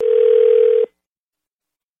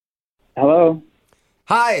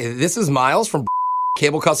Hi, this is Miles from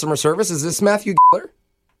Cable Customer Service. Is this Matthew Geller?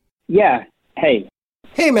 Yeah. Hey.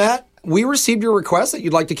 Hey, Matt. We received your request that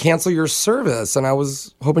you'd like to cancel your service, and I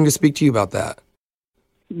was hoping to speak to you about that.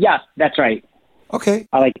 Yeah, that's right. Okay.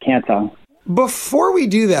 I like to cancel. Before we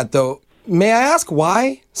do that, though, may I ask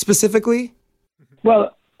why specifically?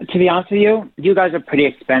 Well, to be honest with you, you guys are pretty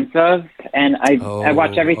expensive, and I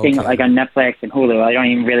watch everything like on Netflix and Hulu. I don't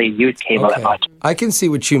even really use cable that much. I can see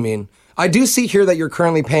what you mean. I do see here that you're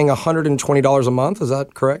currently paying $120 a month. Is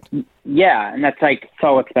that correct? Yeah, and that's like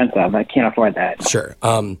so expensive. I can't afford that. Sure.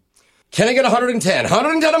 Can I get 110?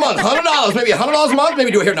 110 a month, $100, maybe $100 a month,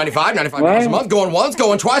 maybe do it here, $95 a month, going once,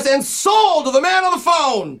 going twice, and sold to the man on the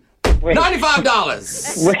phone. Wait.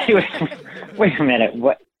 $95. Wait a minute.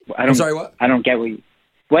 What? I'm sorry, what? I don't get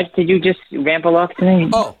what did you just ramble off to me?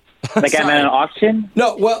 Oh. Like I'm at an auction?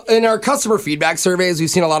 No, well, in our customer feedback surveys,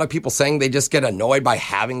 we've seen a lot of people saying they just get annoyed by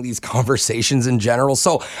having these conversations in general.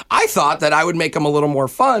 So I thought that I would make them a little more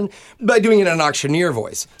fun by doing it in an auctioneer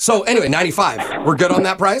voice. So anyway, 95. We're good on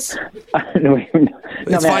that price?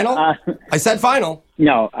 It's final? I said final.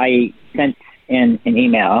 No, I sent in an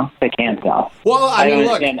email to cancel. Well, I mean,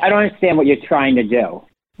 look. I don't understand what you're trying to do.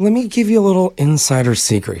 Let me give you a little insider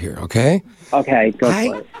secret here, okay? Okay, go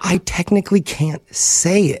for it. I technically can't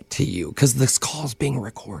say it to you because this call is being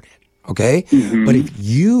recorded, okay? Mm-hmm. But if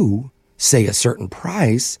you say a certain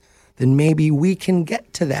price, then maybe we can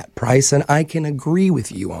get to that price and I can agree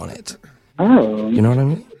with you on it. Oh. You know what I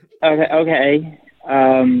mean? Okay.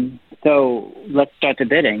 So let's start the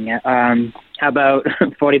bidding. How about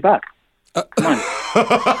 $40? Come on.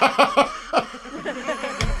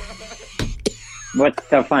 What's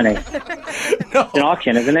so funny? No, it's an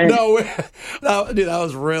auction, isn't it? No, dude, that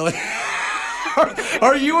was really...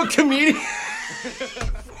 Are you a comedian?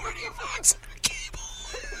 $40 cable.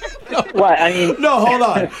 No. What? I mean... No, hold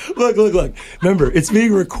on. Look. Remember, it's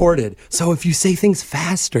being recorded. So if you say things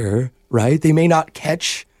faster, right, they may not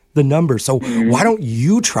catch the number. So why don't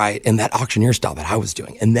you try it in that auctioneer style that I was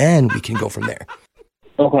doing? And then we can go from there.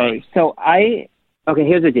 Okay, so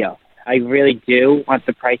here's the deal. I really do want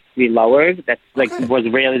the price to be lowered. That's was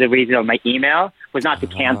really the reason of my email, was not to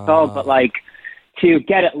cancel, but to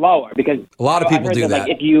get it lower, because a lot of people do that.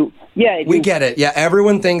 We get it. Yeah,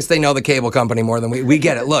 everyone thinks they know the cable company more than we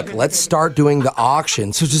get it. Look, let's start doing the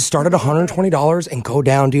auction. So just start at $120 and go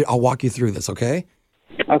down, dude. I'll walk you through this, okay?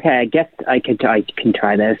 Okay, I guess I can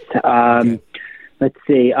try this. Okay. Let's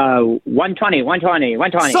see. 120.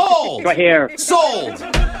 Sold! Right here. Sold!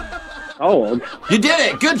 Sold? You did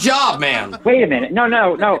it. Good job, man. Wait a minute. No.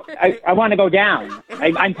 I want to go down.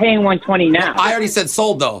 I'm paying 120 now. I already said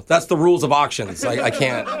sold, though. That's the rules of auctions. I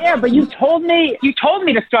can't. Yeah, but you told me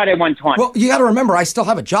to start at 120. Well, you got to remember, I still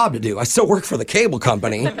have a job to do. I still work for the cable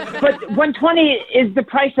company. But 120 is the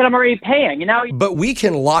price that I'm already paying, But we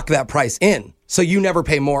can lock that price in, so you never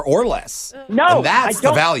pay more or less. No, and that's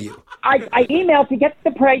the value. I emailed to get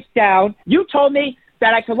the price down. You told me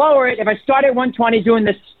that I could lower it if I started at 120 doing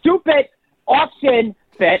this stupid auction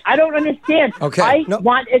fit. I don't understand. Okay. I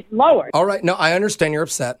want it lowered. All right. No, I understand you're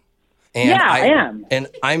upset. And yeah, I am. And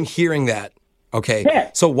I'm hearing that. Okay. Yeah.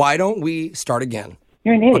 So why don't we start again?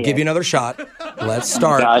 You're an idiot. I'll give you another shot. Let's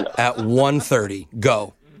start at 130.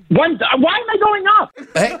 Go. Why am I going up?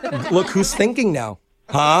 Hey, look who's thinking now.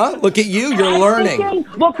 Huh? Look at you. You're learning.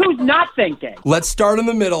 Look who's not thinking. Let's start in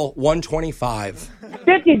the middle. 125.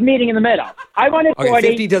 50 is meeting in the middle. I wanted 40. Okay,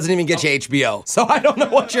 50 doesn't even get you HBO. So I don't know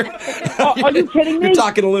what you're... Are you kidding me? You're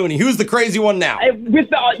talking loony. Who's the crazy one now? With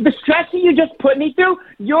the stress that you just put me through,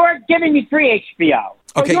 you're giving me free HBO.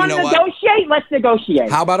 So okay, you want to negotiate? Let's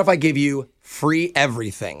negotiate. How about if I give you free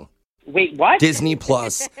everything? Wait, what? Disney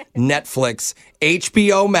Plus, Netflix,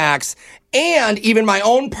 HBO Max, and even my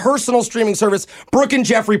own personal streaming service, Brooke and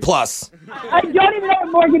Jeffrey Plus. I don't even know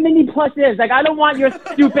what Mork and Mindy Plus is. I don't want your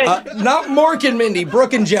stupid... not Mork and Mindy,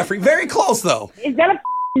 Brooke and Jeffrey. Very close, though. Is that a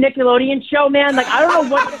Nickelodeon show, man? I don't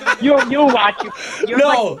know what you watch.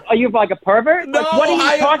 No. Are you like a pervert? No, what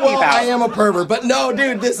are you talking about? I am a pervert, but no,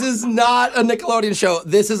 dude, this is not a Nickelodeon show.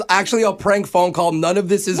 This is actually a prank phone call. None of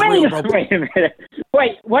this is real, bro. Wait a minute.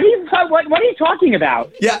 Wait, what are you talking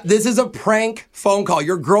about? Yeah, this is a prank phone call.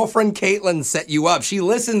 Your girlfriend Caitlin set you up. She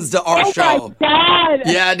listens to our show. My God.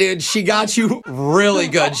 Yeah, dude, she got you really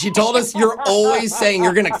good. She told us you're always saying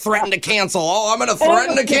you're going to threaten to cancel. Oh, I'm going to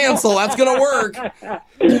threaten to cancel. That's going to work.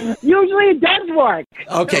 Usually it does work.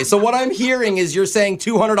 Okay, so what I'm hearing is you're saying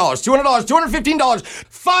 $200, $215,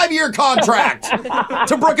 5-year contract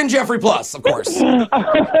to Brooke and Jeffrey Plus, of course.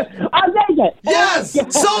 I'll take it. Yes,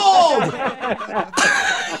 sold.